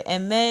about it.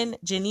 And then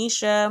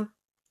Janisha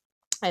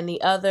and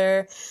the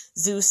other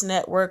Zeus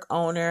Network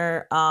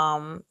owner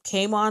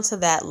came on to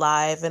that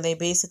live, and they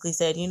basically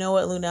said, you know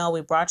what, Lunel,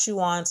 we brought you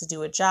on to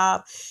do a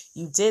job.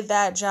 You did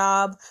that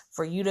job.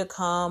 For you to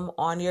come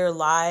on your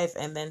live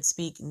and then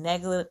speak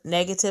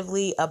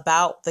negatively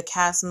about the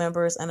cast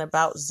members and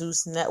about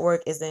Zeus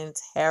Network is in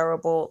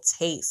terrible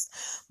taste.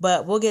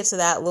 But we'll get to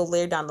that a little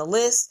later down the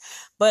list.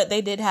 But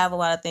they did have a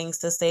lot of things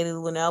to say to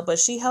Lunel, but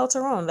she held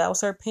her own. That was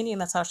her opinion.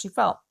 That's how she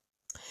felt.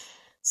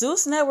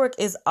 Zeus Network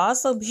is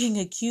also being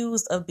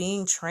accused of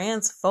being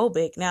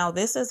transphobic. Now,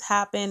 this has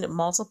happened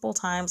multiple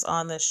times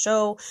on the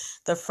show.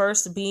 The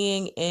first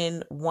being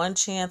in One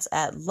Chance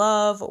at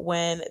Love,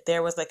 when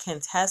there was a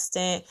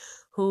contestant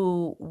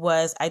who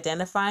was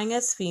identifying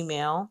as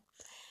female.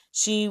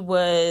 She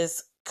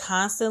was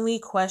constantly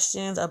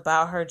questioned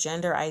about her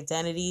gender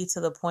identity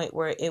to the point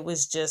where it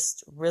was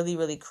just really,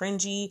 really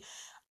cringy.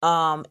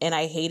 And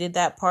I hated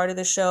that part of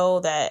the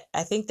show, that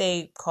I think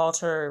they called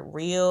her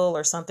real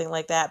or something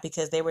like that,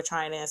 because they were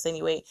trying to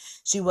insinuate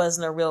she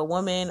wasn't a real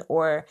woman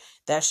or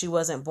that she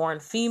wasn't born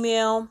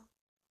female.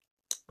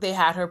 They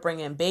had her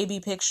bring in baby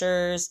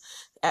pictures.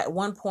 At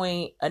one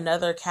point,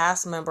 another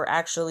cast member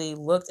actually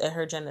looked at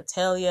her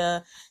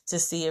genitalia to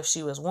see if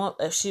she was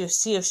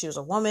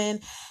a woman,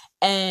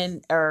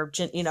 and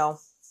you know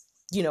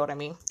what I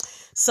mean?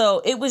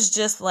 So it was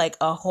just like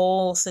a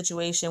whole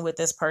situation with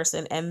this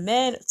person. And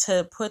then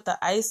to put the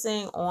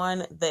icing on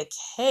the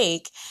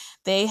cake,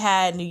 they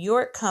had New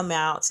York come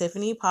out,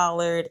 Tiffany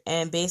Pollard,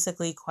 and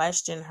basically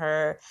question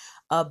her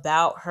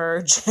about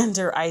her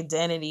gender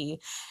identity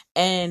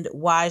and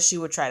why she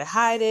would try to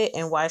hide it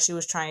and why she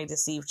was trying to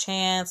deceive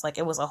Chance. Like,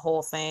 it was a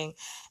whole thing.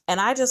 And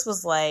I just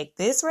was like,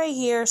 this right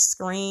here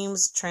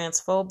screams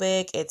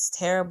transphobic. It's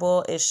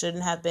terrible. It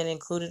shouldn't have been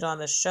included on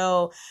the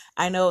show.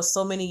 I know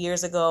so many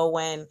years ago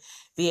when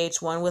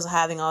VH1 was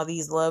having all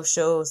these love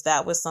shows,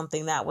 that was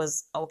something that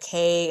was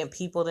okay and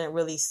people didn't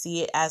really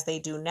see it as they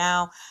do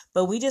now.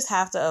 But we just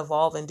have to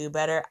evolve and do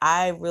better.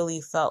 I really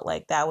felt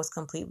like that was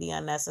completely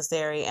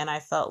unnecessary, and I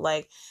felt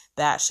like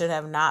that should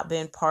have not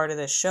been part of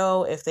the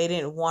show. If they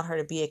didn't want her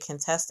to be a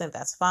contestant,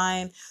 that's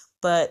fine.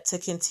 But to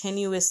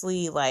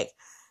continuously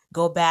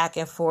go back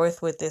and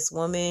forth with this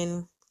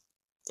woman,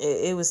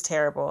 it was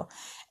terrible.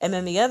 And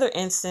then the other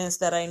instance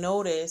that I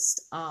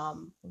noticed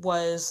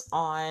was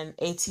on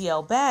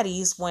ATL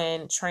Baddies,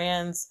 when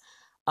trans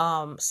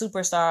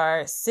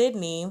superstar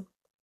Sydney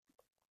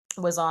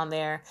was on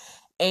there.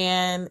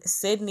 And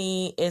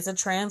Sydney is a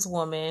trans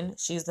woman.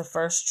 She's the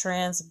first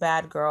trans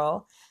bad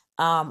girl,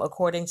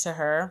 according to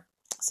her,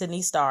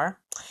 Sydney Starr.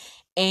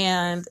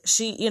 And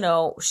she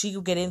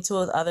would get into it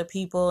with other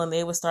people, and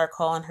they would start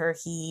calling her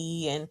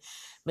he and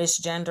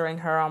misgendering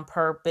her on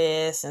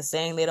purpose and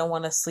saying they don't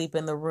want to sleep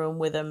in the room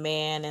with a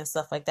man and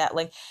stuff like that.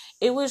 Like,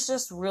 it was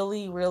just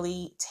really,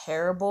 really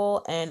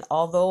terrible. And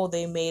although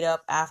they made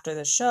up after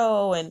the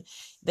show and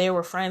they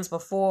were friends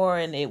before,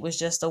 and it was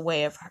just a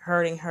way of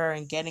hurting her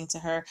and getting to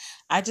her,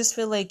 I just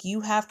feel like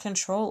you have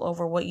control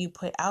over what you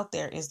put out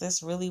there. Is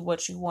this really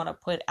what you want to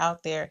put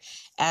out there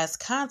as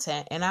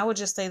content? And I would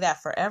just say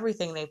that for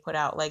everything they put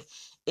out. Like,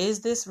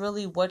 is this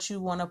really what you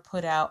want to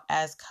put out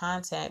as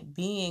content,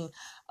 being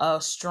a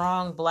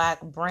strong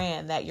Black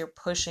brand that you're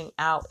pushing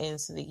out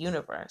into the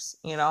universe,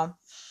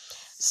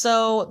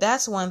 So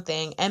that's one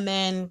thing. And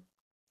then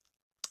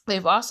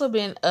they've also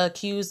been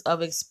accused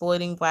of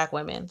exploiting Black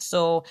women.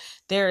 So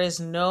there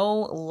is no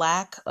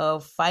lack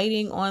of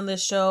fighting on the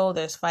show.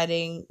 There's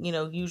fighting,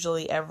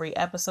 usually every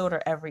episode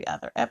or every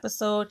other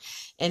episode.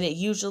 And it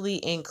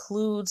usually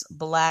includes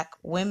Black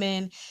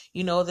women.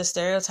 The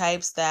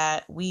stereotypes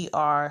that we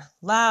are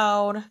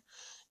loud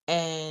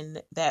and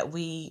that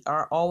we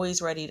are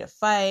always ready to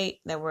fight,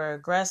 that we're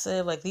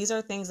aggressive. Like, these are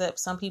things that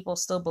some people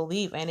still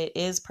believe, and it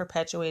is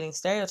perpetuating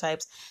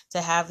stereotypes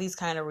to have these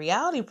kind of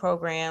reality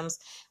programs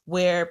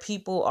where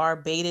people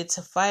are baited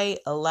to fight,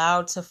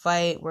 allowed to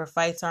fight, where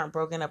fights aren't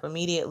broken up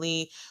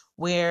immediately,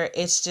 where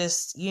it's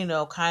just,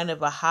 kind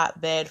of a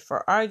hotbed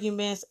for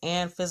arguments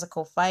and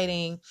physical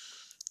fighting.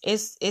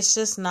 It's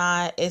just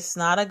not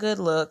a good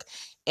look.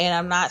 And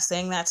I'm not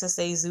saying that to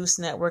say Zeus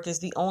Network is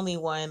the only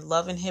one.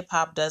 Love and Hip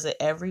Hop does it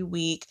every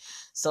week.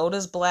 So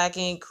does Black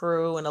Ink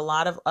Crew and a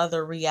lot of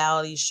other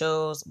reality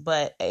shows,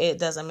 but it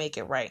doesn't make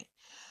it right.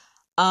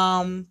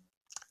 And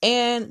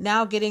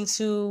now getting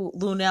to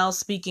Lunel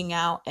speaking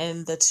out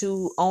and the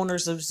two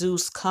owners of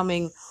Zeus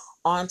coming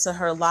onto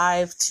her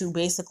live to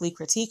basically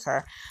critique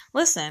her.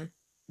 Listen,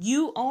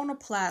 you own a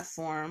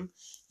platform.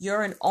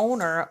 You're an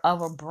owner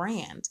of a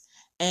brand.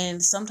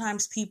 And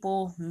sometimes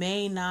people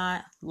may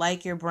not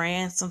like your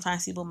brand.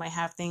 Sometimes people might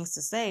have things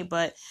to say,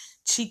 but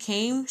she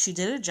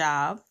did a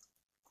job.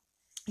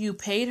 You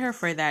paid her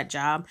for that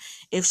job.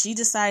 If she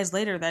decides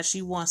later that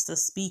she wants to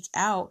speak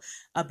out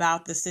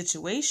about the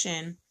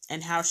situation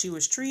and how she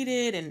was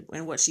treated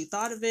and what she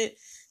thought of it,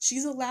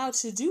 she's allowed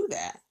to do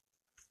that.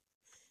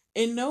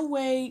 In no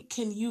way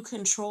can you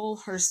control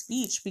her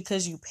speech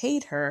because you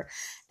paid her.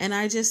 And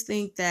I just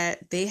think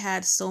that they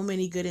had so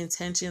many good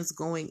intentions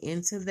going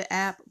into the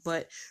app,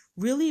 but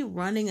really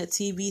running a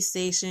TV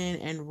station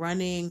and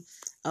running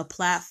a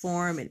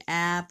platform, an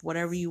app,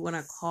 whatever you want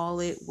to call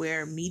it,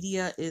 where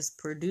media is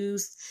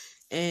produced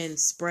and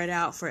spread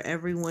out for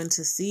everyone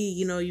to see,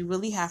 you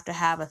really have to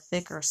have a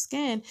thicker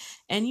skin,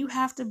 and you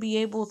have to be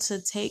able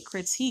to take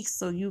critiques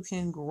so you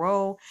can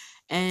grow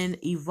and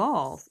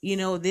evolve.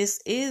 This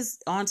is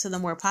onto the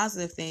more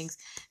positive things.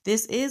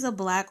 This is a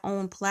Black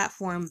owned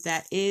platform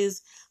that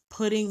is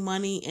putting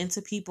money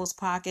into people's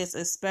pockets,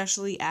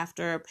 especially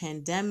after a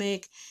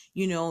pandemic.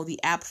 The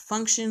app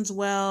functions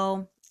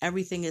well.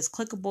 Everything is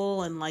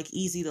clickable and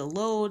easy to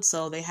load.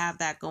 So they have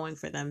that going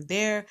for them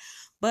there.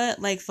 But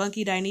like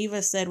Funky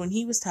Dineva said when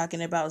he was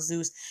talking about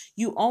Zeus,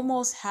 you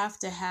almost have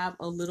to have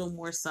a little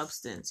more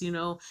substance.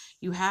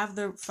 You have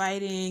the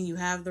fighting, you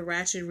have the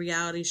ratchet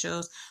reality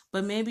shows,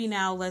 but maybe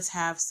now let's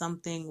have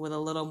something with a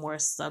little more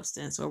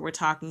substance where we're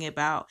talking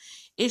about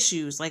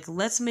issues.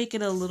 Let's make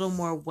it a little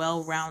more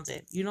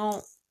well-rounded.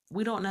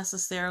 We don't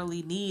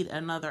necessarily need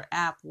another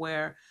app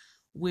where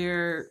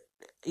we're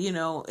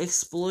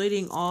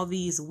exploiting all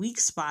these weak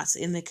spots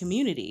in the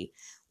community.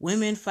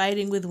 Women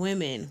fighting with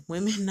women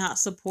not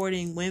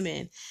supporting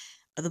women,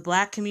 the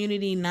Black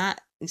community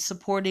not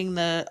supporting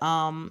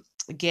the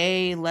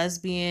gay,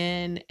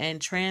 lesbian,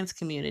 and trans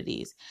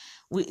communities.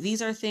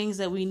 These are things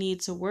that we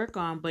need to work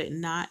on, but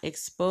not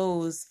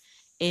expose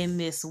in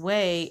this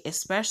way,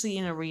 especially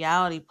in a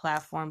reality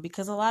platform,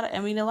 because a lot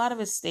of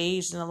it's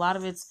staged and a lot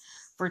of it's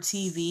for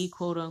TV,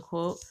 quote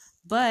unquote.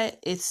 But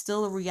it's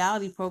still a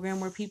reality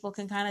program where people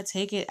can kind of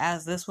take it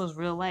as this was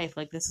real life.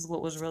 This is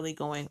what was really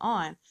going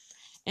on.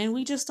 And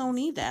we just don't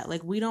need that.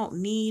 We don't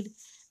need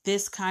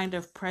this kind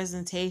of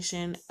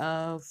presentation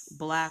of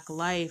Black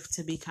life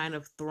to be kind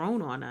of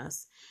thrown on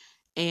us.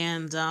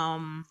 And,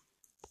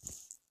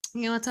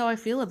 that's how I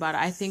feel about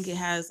it. I think it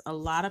has a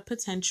lot of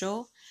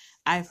potential.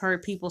 I've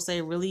heard people say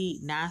really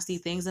nasty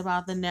things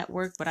about the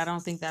network, but I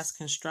don't think that's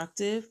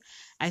constructive.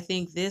 I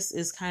think this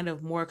is kind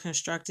of more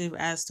constructive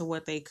as to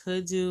what they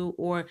could do,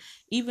 or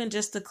even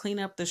just to clean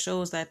up the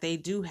shows that they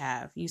do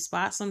have. You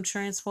spot some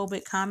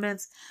transphobic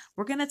comments,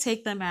 we're going to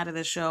take them out of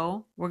the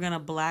show. We're going to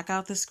black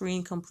out the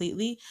screen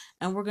completely,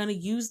 and we're going to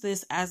use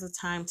this as a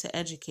time to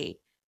educate.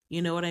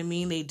 You know what I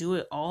mean? They do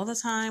it all the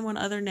time on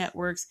other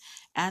networks.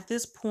 At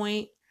this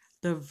point,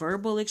 the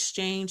verbal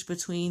exchange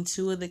between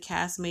two of the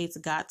castmates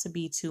got to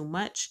be too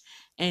much,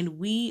 and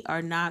we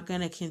are not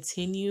going to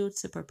continue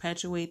to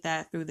perpetuate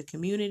that through the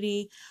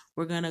community.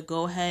 We're going to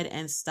go ahead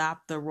and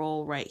stop the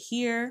roll right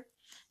here,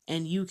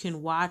 and you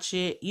can watch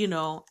it,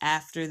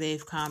 after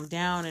they've calmed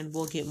down, and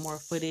we'll get more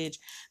footage,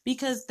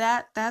 because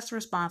that's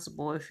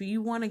responsible. If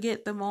you want to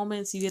get the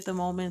moments, you get the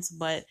moments,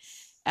 but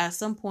at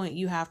some point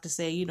you have to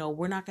say,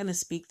 we're not going to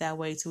speak that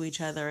way to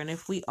each other, and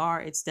if we are,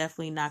 it's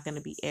definitely not going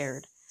to be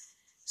aired.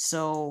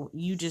 So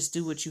you just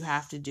do what you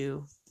have to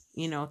do,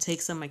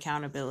 take some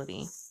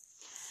accountability.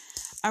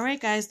 All right,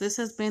 guys, this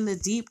has been the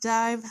deep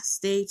dive.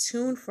 Stay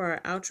tuned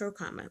for our outro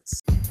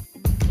comments.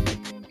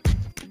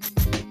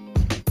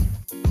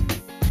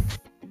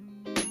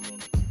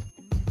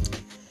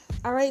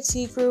 All right,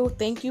 T Crew,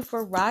 thank you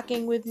for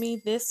rocking with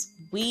me this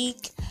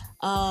week.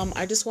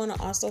 I just want to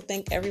also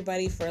thank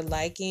everybody for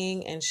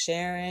liking and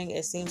sharing.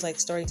 It seems like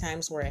story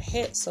times were a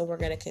hit, so we're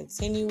going to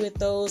continue with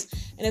those.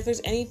 And if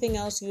there's anything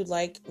else you'd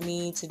like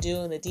me to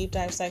do in the deep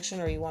dive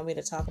section, or you want me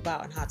to talk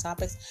about on hot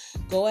topics,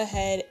 go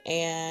ahead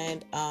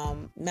and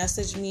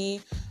message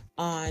me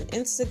on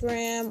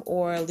Instagram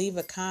or leave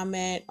a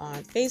comment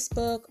on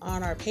Facebook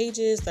on our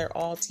pages. They're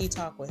all Tea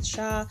Talk with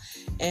Sha,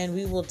 and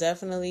we will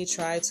definitely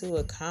try to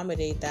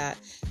accommodate that.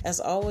 As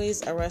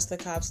always, arrest the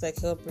cops that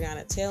killed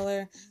Breonna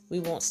Taylor. We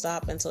won't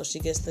stop until she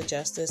gets the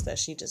justice that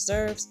she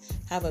deserves.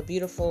 Have a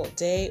beautiful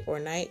day or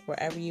night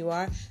wherever you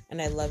are, and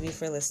I love you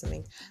for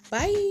listening.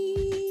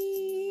 Bye!